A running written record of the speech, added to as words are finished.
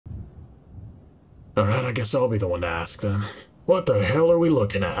Alright, I guess I'll be the one to ask then. What the hell are we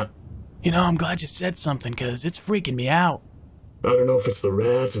looking at? You know, I'm glad you said something, cause it's freaking me out. I don't know if it's the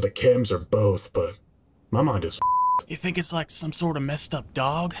rats or the chems or both, but my mind is You think it's like some sort of messed up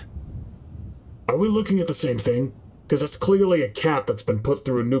dog? Are we looking at the same thing? Because it's clearly a cat that's been put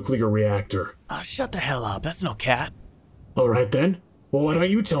through a nuclear reactor. Oh, shut the hell up, that's no cat. Alright then. Well, why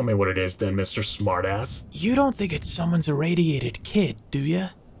don't you tell me what it is then, Mr. Smartass? You don't think it's someone's irradiated kid, do you?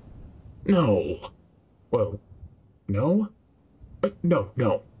 No. Well, no?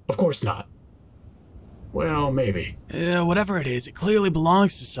 No, of course not. Well, maybe. Yeah, whatever it is, it clearly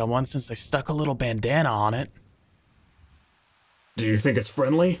belongs to someone since they stuck a little bandana on it. Do you think it's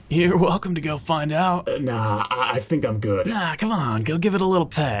friendly? You're welcome to go find out. Nah, I think I'm good. Nah, come on, go give it a little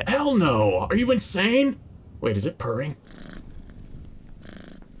pet. Hell no! Are you insane? Wait, is it purring?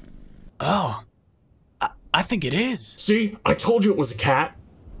 Oh, I think it is. See? I told you it was a cat.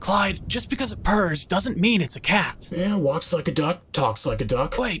 Clyde, just because it purrs doesn't mean it's a cat. Yeah, walks like a duck, talks like a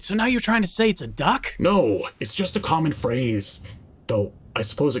duck. Wait, so now you're trying to say it's a duck? No, it's just a common phrase. Though, I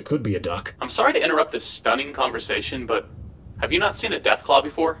suppose it could be a duck. I'm sorry to interrupt this stunning conversation, but have you not seen a Deathclaw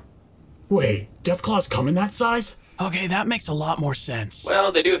before? Wait, Deathclaws come in that size? Okay, that makes a lot more sense.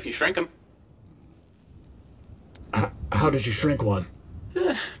 Well, they do if you shrink them. How did you shrink one?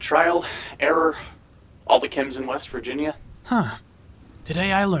 Trial, error, all the chems in West Virginia. Huh.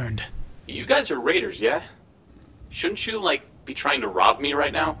 Today I learned. You guys are raiders, yeah? Shouldn't you, be trying to rob me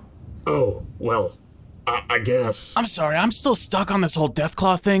right now? Oh, well, I guess. I'm sorry, I'm still stuck on this whole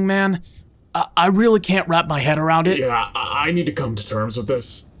Deathclaw thing, man. I really can't wrap my head around it. Yeah, I need to come to terms with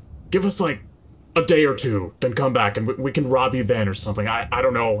this. Give us, a day or two, then come back and we can rob you then or something. I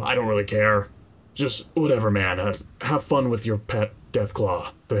don't know, I don't really care. Just whatever, man. Have fun with your pet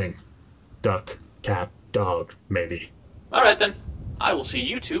Deathclaw thing. Duck, cat, dog, maybe. Alright then. I will see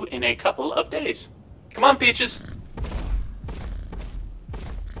you two in a couple of days. Come on, Peaches.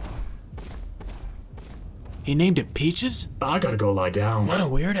 He named it Peaches? I gotta go lie down. What a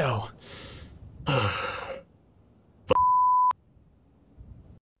weirdo.